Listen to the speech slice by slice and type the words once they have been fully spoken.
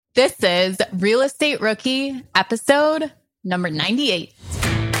This is Real Estate Rookie, episode number 98.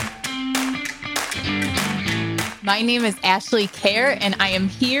 My name is Ashley Kerr, and I am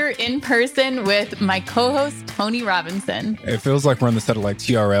here in person with my co-host, Tony Robinson. It feels like we're on the set of like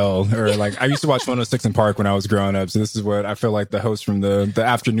TRL, or like I used to watch 106 in Park when I was growing up. So this is what I feel like the host from the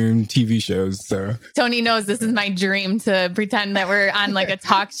afternoon TV shows. So Tony knows this is my dream, to pretend that we're on like a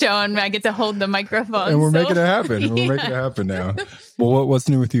talk show and I get to hold the microphone. And we're making it happen. We're making it happen now. Well, what's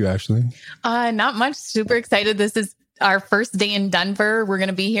new with you, Ashley? Not much. Super excited. This is our first day in Denver. We're going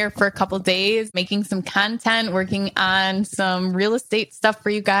to be here for a couple days, making some content, working on some real estate stuff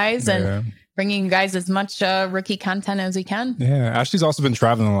for you guys, and bringing you guys as much rookie content as we can. Yeah. Ashley's also been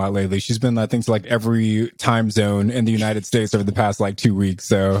traveling a lot lately. She's been, I think, to like every time zone in the United States over the past like 2 weeks.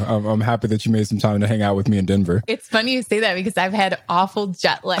 So I'm happy that you made some time to hang out with me in Denver. It's funny you say that because I've had awful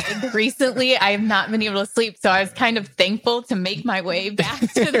jet lag recently. I have not been able to sleep. So I was kind of thankful to make my way back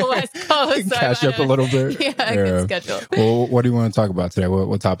to the West Coast. So catch up a little bit. Good schedule. Well, what do you want to talk about today?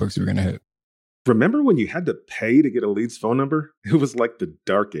 What topics are we going to hit? Remember when you had to pay to get a lead's phone number? It was like the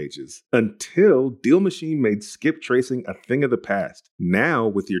dark ages until Deal Machine made skip tracing a thing of the past. Now,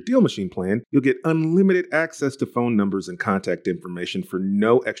 with your Deal Machine plan, you'll get unlimited access to phone numbers and contact information for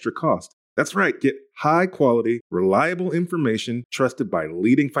no extra cost. That's right, get high quality, reliable information trusted by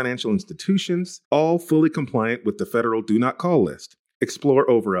leading financial institutions, all fully compliant with the federal Do Not Call list. Explore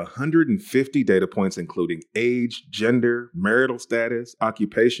over 150 data points, including age, gender, marital status,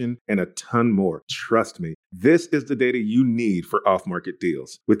 occupation, and a ton more. Trust me, this is the data you need for off-market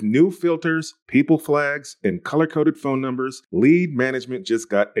deals. With new filters, people flags, and color-coded phone numbers, lead management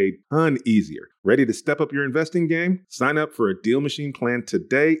just got a ton easier. Ready to step up your investing game? Sign up for a Deal Machine plan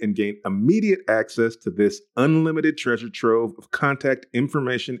today and gain immediate access to this unlimited treasure trove of contact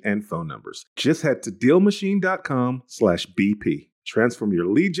information and phone numbers. Just head to DealMachine.com/BP. Transform your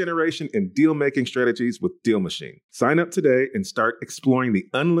lead generation and deal-making strategies with Deal Machine. Sign up today and start exploring the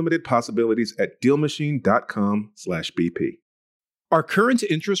unlimited possibilities at DealMachine.com/BP. Are current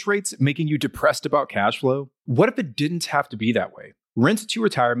interest rates making you depressed about cash flow? What if it didn't have to be that way? Rent to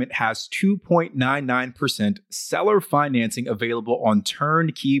Retirement has 2.99% seller financing available on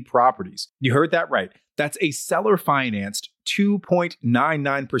turnkey properties. You heard that right. That's a seller-financed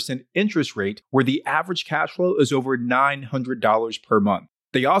 2.99% interest rate where the average cash flow is over $900 per month.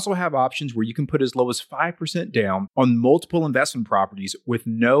 They also have options where you can put as low as 5% down on multiple investment properties with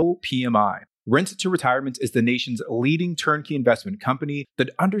no PMI. Rent to Retirement is the nation's leading turnkey investment company that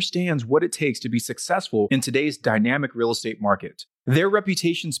understands what it takes to be successful in today's dynamic real estate market. Their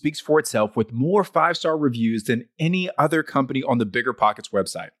reputation speaks for itself with more 5-star reviews than any other company on the BiggerPockets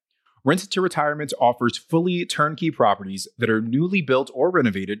website. Rent to Retirement offers fully turnkey properties that are newly built or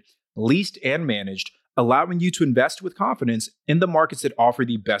renovated, leased and managed, allowing you to invest with confidence in the markets that offer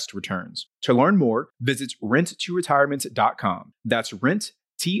the best returns. To learn more, visit renttoretirement.com. That's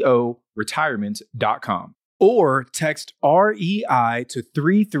renttoretirement.com. Or text REI to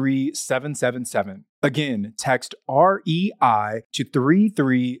 33777. Again, text REI to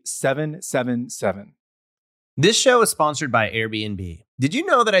 33777. This show is sponsored by Airbnb. Did you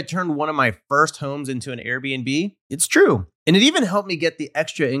know that I turned one of my first homes into an Airbnb? It's true. And it even helped me get the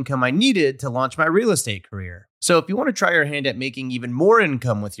extra income I needed to launch my real estate career. So if you want to try your hand at making even more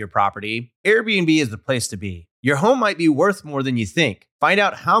income with your property, Airbnb is the place to be. Your home might be worth more than you think. Find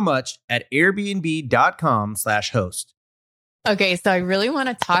out how much at airbnb.com/host. Okay, so I really want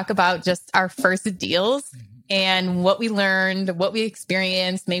to talk about just our first deals and what we learned, what we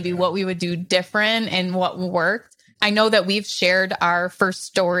experienced, maybe what we would do different and what worked. I know that we've shared our first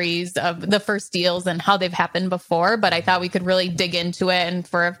stories of the first deals and how they've happened before, but I thought we could really dig into it. And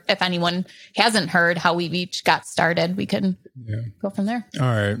if anyone hasn't heard how we each got started, we can go from there. All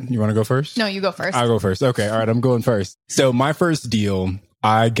right. You want to go first? No, you go first. I'll go first. Okay. All right. I'm going first. So my first deal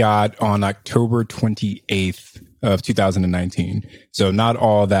I got on October 28th of 2019. So not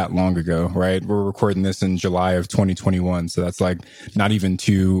all that long ago, right? We're recording this in July of 2021. So that's like not even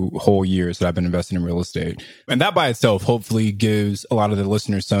 2 whole years that I've been investing in real estate. And that by itself hopefully gives a lot of the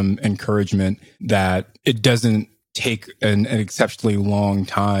listeners some encouragement that it doesn't take an exceptionally long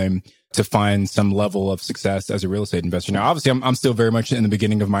time to find some level of success as a real estate investor. Now, obviously, I'm still very much in the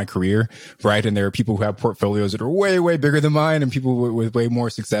beginning of my career, right? And there are people who have portfolios that are way, way bigger than mine and people with way more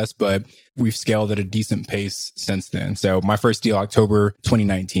success, but we've scaled at a decent pace since then. So my first deal, October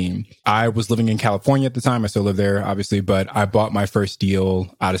 2019, I was living in California at the time. I still live there, obviously, but I bought my first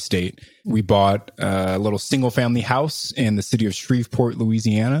deal out of state. We bought a little single family house in the city of Shreveport,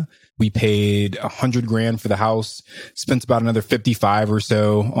 Louisiana. We paid $100,000 for the house, spent about another 55 or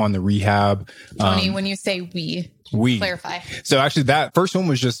so on the rehab. Tony, when you say we, Clarify. So actually that first one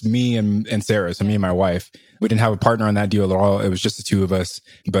was just me and Sarah. So me and my wife. We didn't have a partner on that deal at all. It was just the two of us.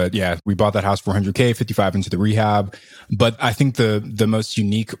 But yeah, we bought that house for $100K, 55 into the rehab. But I think the most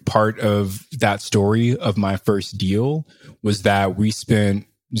unique part of that story of my first deal was that we spent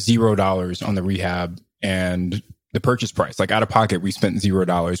 $0 on the rehab and the purchase price. Like out of pocket, we spent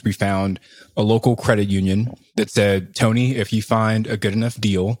 $0. We found a local credit union that said, Tony, if you find a good enough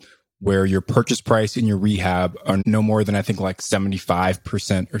deal where your purchase price and your rehab are no more than I think like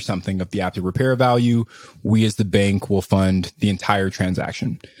 75% or something of the after repair value, we as the bank will fund the entire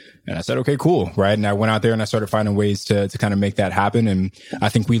transaction. And I said, okay, cool. Right. And I went out there and I started finding ways to kind of make that happen. And I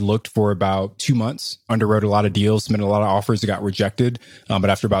think we looked for about 2 months, underwrote a lot of deals, submitted a lot of offers that got rejected. But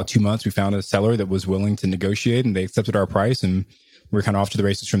after about 2 months, we found a seller that was willing to negotiate and they accepted our price. And we're kind of off to the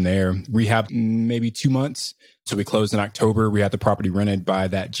races from there. Rehab, maybe 2 months. So we closed in October. We had the property rented by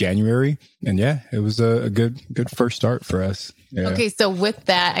that January. And yeah, it was a good first start for us. Yeah. Okay. So with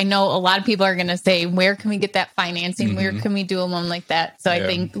that, I know a lot of people are going to say, where can we get that financing? Where can we do a loan like that? So I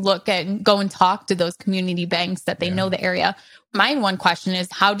think go and talk to those community banks that they know the area. My one question is,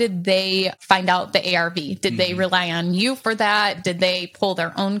 how did they find out the ARV? Did they rely on you for that? Did they pull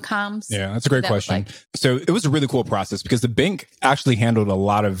their own comps? Yeah, that's a great question. So it was a really cool process because the bank actually handled a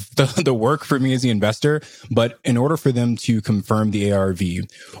lot of the work for me as the investor. But in order for them to confirm the ARV,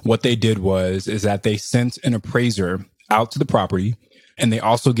 what they did is that they sent an appraiser out to the property. And they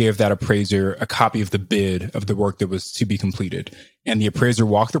also gave that appraiser a copy of the bid of the work that was to be completed. And the appraiser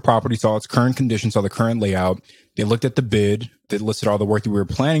walked the property, saw its current condition, saw the current layout. They looked at the bid that listed all the work that we were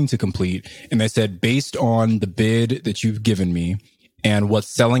planning to complete. And they said, based on the bid that you've given me and what's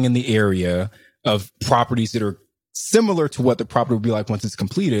selling in the area of properties that are similar to what the property will be like once it's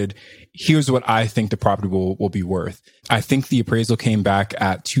completed, here's what I think the property will be worth. I think the appraisal came back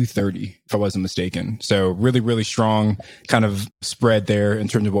at 230, if I wasn't mistaken. So really, really strong kind of spread there in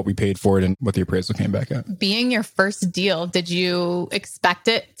terms of what we paid for it and what the appraisal came back at. Being your first deal, did you expect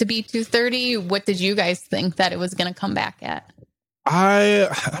it to be 230? What did you guys think that it was going to come back at? I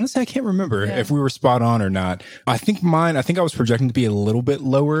honestly, I can't remember if we were spot on or not. I think I was projecting to be a little bit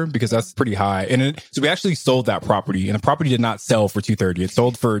lower because that's pretty high. And so we actually sold that property and the property did not sell for 230. It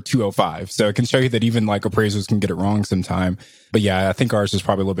sold for 205. So it can show you that even like appraisers can get it wrong sometime. But yeah, I think ours is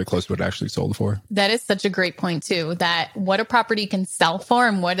probably a little bit close to what it actually sold for. That is such a great point too, that what a property can sell for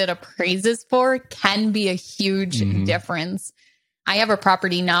and what it appraises for can be a huge difference. I have a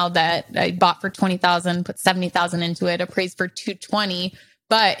property now that I bought for $20,000, put $70,000 into it, appraised for $220,000,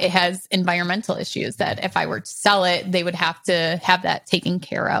 but it has environmental issues that if I were to sell it, they would have to have that taken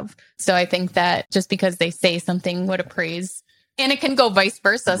care of. So I think that just because they say something would appraise, and it can go vice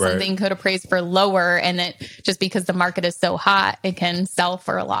versa, something could appraise for lower, and it just because the market is so hot, it can sell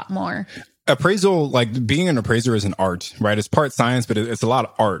for a lot more. Appraisal, like being an appraiser is an art, right? It's part science, but it's a lot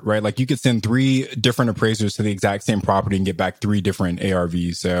of art, right? Like you could send 3 different appraisers to the exact same property and get back 3 different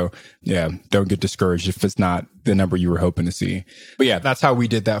ARVs. So yeah, don't get discouraged if it's not the number you were hoping to see. But yeah, that's how we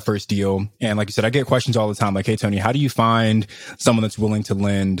did that first deal. And like you said, I get questions all the time like, hey, Tony, how do you find someone that's willing to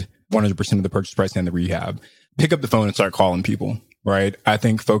lend 100% of the purchase price and the rehab? Pick up the phone and start calling people. Right. I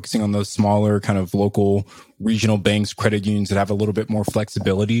think focusing on those smaller kind of local regional banks, credit unions that have a little bit more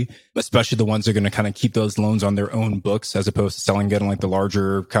flexibility, especially the ones that are going to kind of keep those loans on their own books as opposed to selling it on like the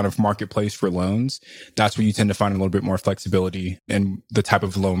larger kind of marketplace for loans. That's where you tend to find a little bit more flexibility in the type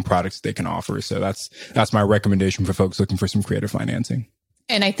of loan products they can offer. So that's my recommendation for folks looking for some creative financing.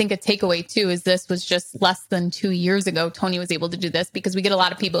 And I think a takeaway too is this was just less than 2 years ago. Tony was able to do this because we get a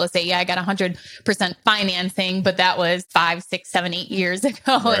lot of people that say, yeah, I got 100% financing, but that was 5, 6, 7, 8 years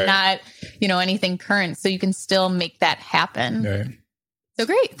ago and not, anything current. So you can still make that happen. Right. So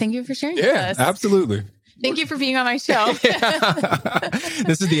great. Thank you for sharing with us. Yeah, absolutely. Thank you for being on my show.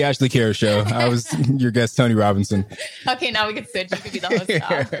 This is the Ashley Cares Show. I was your guest, Tony Robinson. Okay, now we can switch. You could be the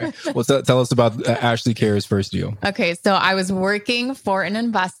host now. Well, tell us about Ashley Cares' first deal. Okay, so I was working for an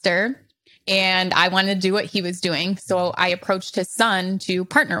investor and I wanted to do what he was doing. So I approached his son to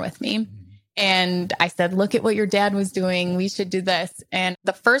partner with me. And I said, look at what your dad was doing. We should do this. And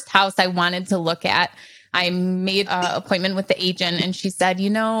the first house I wanted to look at, I made an appointment with the agent and she said,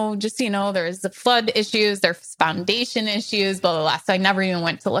 just so you know, there's the flood issues, there's foundation issues, blah, blah, blah. So I never even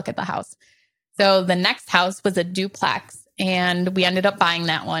went to look at the house. So the next house was a duplex and we ended up buying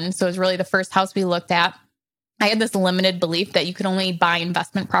that one. So it was really the first house we looked at. I had this limited belief that you could only buy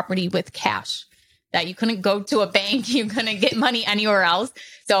investment property with cash, that you couldn't go to a bank, you couldn't get money anywhere else.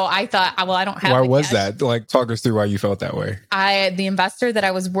 So I thought, well, I don't have Why was cash. That? Like, talk us through why you felt that way. The investor that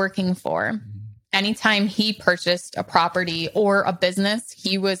I was working for, anytime he purchased a property or a business,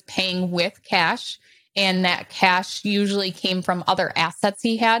 he was paying with cash And that cash usually came from other assets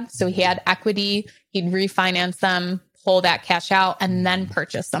he had. So he had equity, he'd refinance them, pull that cash out, and then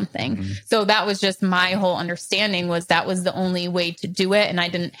purchase something. So that was just my whole understanding, was that was the only way to do it. And I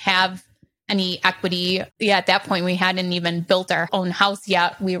didn't have any equity. Yeah, at that point, we hadn't even built our own house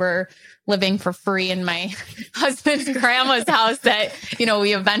yet. We were living for free in my husband's grandma's house that,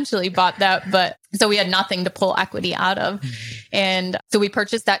 we eventually bought that. But so we had nothing to pull equity out of. And so we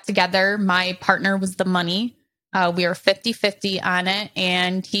purchased that together. My partner was the money. We were 50-50 on it.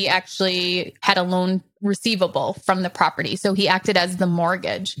 And he actually had a loan receivable from the property. So he acted as the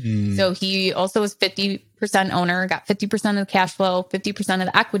mortgage. So he also was 50% owner, got 50% of the cash flow, 50% of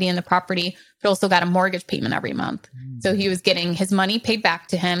the equity in the property, but also got a mortgage payment every month. So he was getting his money paid back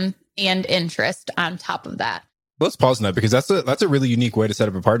to him and interest on top of that. Let's pause on that, because that's a really unique way to set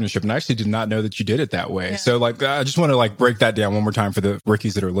up a partnership. And I actually did not know that you did it that way. Yeah. So I just want to break that down one more time for the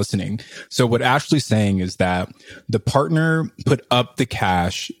rookies that are listening. So what Ashley's saying is that the partner put up the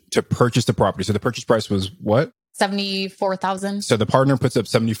cash to purchase the property. So the purchase price was what? $74,000. So the partner puts up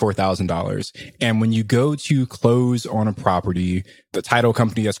 $74,000. And when you go to close on a property, the title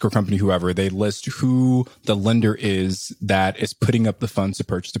company, escrow company, whoever, they list who the lender is that is putting up the funds to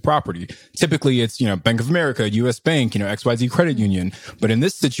purchase the property. Typically it's, Bank of America, US Bank, XYZ Credit Union. But in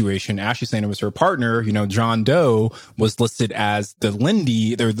this situation, Ashley's saying it was her partner, John Doe was listed as the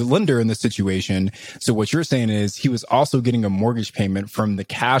lender in this situation. So what you're saying is he was also getting a mortgage payment from the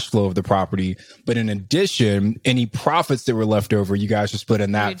cash flow of the property. But in addition, any profits that were left over, you guys just split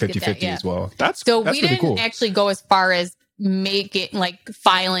in that 50-50 as well. That's we really didn't cool. actually go as far as make it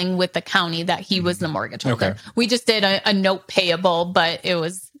filing with the county that he was the mortgage holder. Okay. We just did a note payable, but it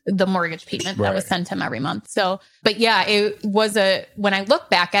was the mortgage payment that was sent him every month. So, but yeah, it was when I look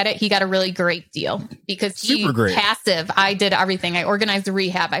back at it, he got a really great deal because Super great. Passive. I did everything. I organized the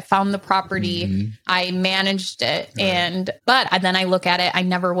rehab. I found the property. I managed it. But then I look at it, I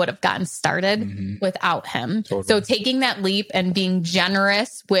never would have gotten started without him. Totally. So taking that leap and being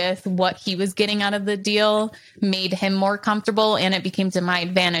generous with what he was getting out of the deal made him more comfortable. And it became to my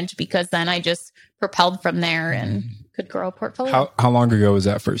advantage because then I just propelled from there and could grow a portfolio. How long ago was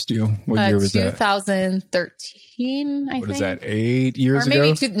that first deal? What year was 2013, I think. What is that, 8 years or maybe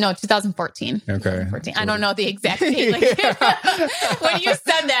ago? 2014. Okay. 2014. I don't know the exact date. When you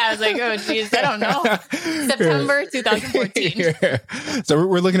said that, I was like, oh, geez, I don't know. September 2014. Yeah. So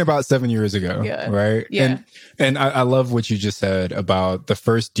we're looking about 7 years ago, right? Yeah. And I love what you just said about the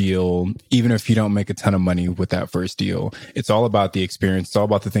first deal. Even if you don't make a ton of money with that first deal, it's all about the experience. It's all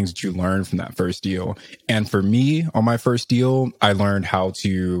about the things that you learn from that first deal. And for me, on my first deal, I learned how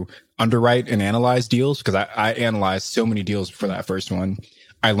to underwrite and analyze deals because I analyzed so many deals for that first one.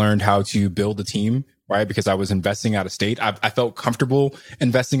 I learned how to build a team, right? Because I was investing out of state. I felt comfortable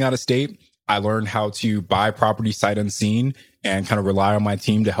investing out of state. I learned how to buy property sight unseen and kind of rely on my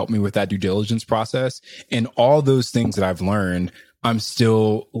team to help me with that due diligence process. And all those things that I've learned, I'm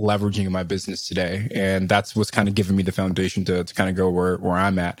still leveraging in my business today. And that's what's kind of given me the foundation to kind of go where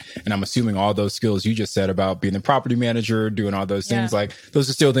I'm at. And I'm assuming all those skills you just said about being a property manager, doing all those things, those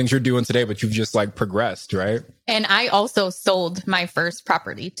are still things you're doing today, but you've just progressed, right? And I also sold my first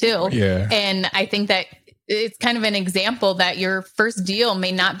property too. Yeah. And I think that it's kind of an example that your first deal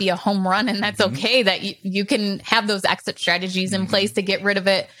may not be a home run, and that's okay, that you can have those exit strategies in place to get rid of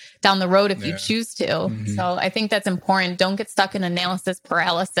it down the road if you choose to. So I think that's important. Don't get stuck in analysis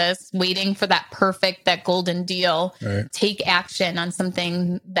paralysis, waiting for that golden deal. Right. Take action on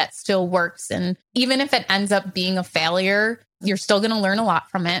something that still works. And even if it ends up being a failure, you're still going to learn a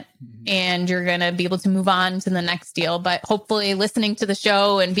lot from it and you're going to be able to move on to the next deal. But hopefully listening to the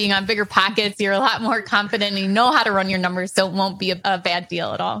show and being on Bigger Pockets, you're a lot more confident and you know how to run your numbers. So it won't be a bad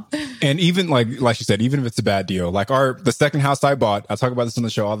deal at all. And even like you said, even if it's a bad deal, like the second house I bought, I talk about this on the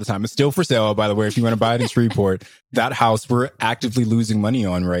show all the time. It's still for sale, by the way, if you want to buy it in Shreveport. That house we're actively losing money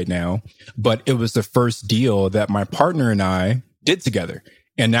on right now. But it was the first deal that my partner and I did together.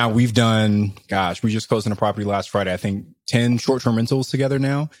 And now we've done, we just closed on a property last Friday, I think 10 short-term rentals together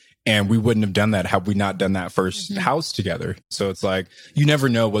now. And we wouldn't have done that had we not done that first house together. So it's like, you never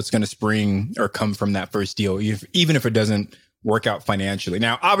know what's going to spring or come from that first deal, even if it doesn't work out financially.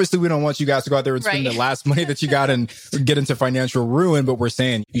 Now, obviously, we don't want you guys to go out there and spend the last money that you got and get into financial ruin. But we're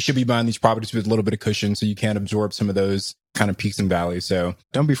saying you should be buying these properties with a little bit of cushion so you can absorb some of those kind of peaks and valleys. So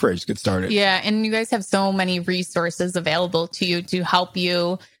don't be afraid. Just get started. Yeah. And you guys have so many resources available to you to help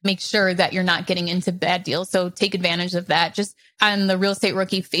you make sure that you're not getting into bad deals. So take advantage of that. Just on the Real Estate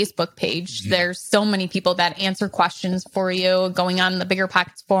Rookie Facebook page, there's so many people that answer questions for you, going on the Bigger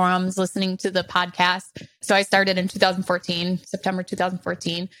Pockets forums, listening to the podcast. So I started in 2014, September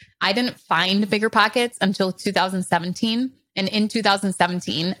 2014. I didn't find Bigger Pockets until 2017. And in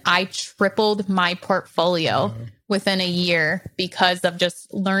 2017, I tripled my portfolio within a year because of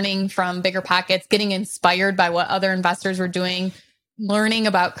just learning from Bigger Pockets, getting inspired by what other investors were doing, learning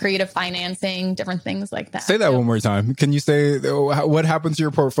about creative financing, different things like that. Say that one more time. Can you say what happened to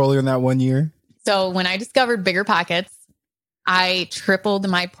your portfolio in that 1 year? So when I discovered Bigger Pockets, I tripled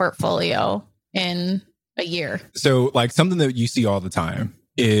my portfolio in a year. So like something that you see all the time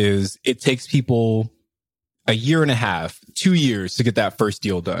is it takes people a year and a half, 2 years to get that first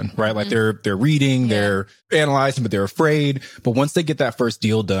deal done, right? Like they're reading, they're analyzing, but they're afraid. But once they get that first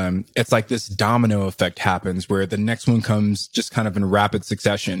deal done, it's like this domino effect happens where the next one comes just kind of in rapid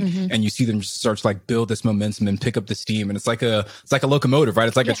succession. And you see them just start to like build this momentum and pick up the steam. And it's like a locomotive, right?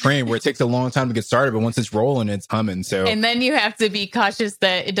 It's like a train where it takes a long time to get started, but once it's rolling, it's humming. So, and then you have to be cautious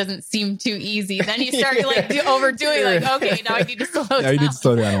that it doesn't seem too easy. Then you start overdoing like, okay, now I need to slow down. Yeah, you need to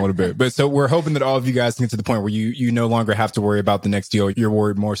slow down a little bit. But so we're hoping that all of you guys can get to the point where you no longer have to worry about the next deal. You're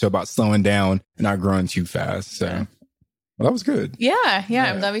worried more so about slowing down and not growing too fast. So well, that was good. Yeah.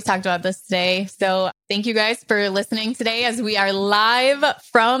 I'm glad we talked about this today. So thank you guys for listening today as we are live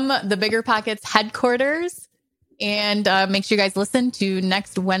from the Bigger Pockets headquarters. And make sure you guys listen to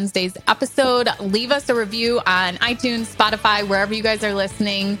next Wednesday's episode. Leave us a review on iTunes, Spotify, wherever you guys are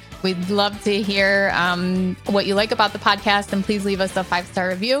listening. We'd love to hear what you like about the podcast. And please leave us a 5-star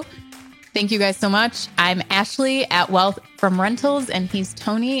review. Thank you guys so much. I'm Ashley at Wealth from Rentals, and he's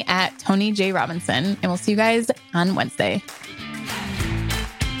Tony at Tony J. Robinson. And we'll see you guys on Wednesday.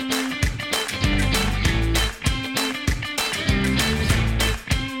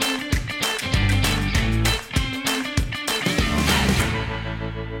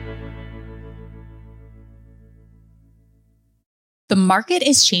 The market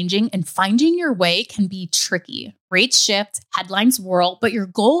is changing and finding your way can be tricky. Rates shift, headlines whirl, but your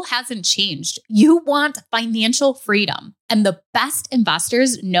goal hasn't changed. You want financial freedom. And the best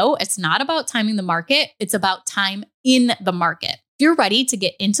investors know it's not about timing the market, it's about time in the market. If you're ready to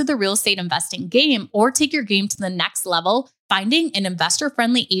get into the real estate investing game or take your game to the next level, finding an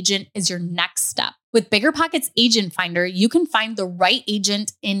investor-friendly agent is your next step. With Bigger Pockets Agent Finder, you can find the right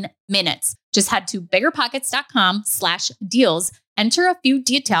agent in minutes. Just head to biggerpockets.com/deals. Enter a few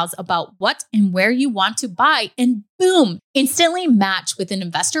details about what and where you want to buy, and boom, instantly match with an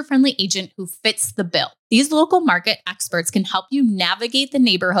investor-friendly agent who fits the bill. These local market experts can help you navigate the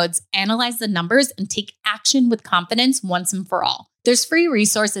neighborhoods, analyze the numbers, and take action with confidence once and for all. There's free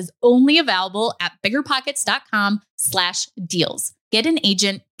resources only available at biggerpockets.com/deals. Get an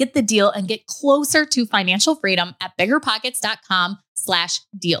agent, get the deal, and get closer to financial freedom at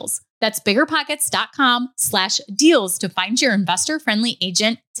biggerpockets.com/deals. That's biggerpockets.com/deals to find your investor-friendly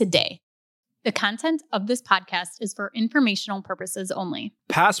agent today. The content of this podcast is for informational purposes only.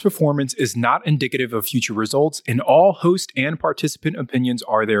 Past performance is not indicative of future results, and all host and participant opinions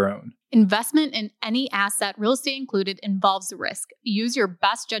are their own. Investment in any asset, real estate included, involves risk. Use your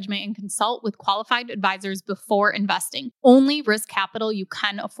best judgment and consult with qualified advisors before investing. Only risk capital you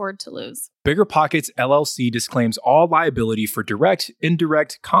can afford to lose. Bigger Pockets LLC disclaims all liability for direct,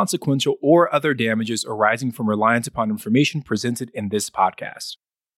 indirect, consequential, or other damages arising from reliance upon information presented in this podcast.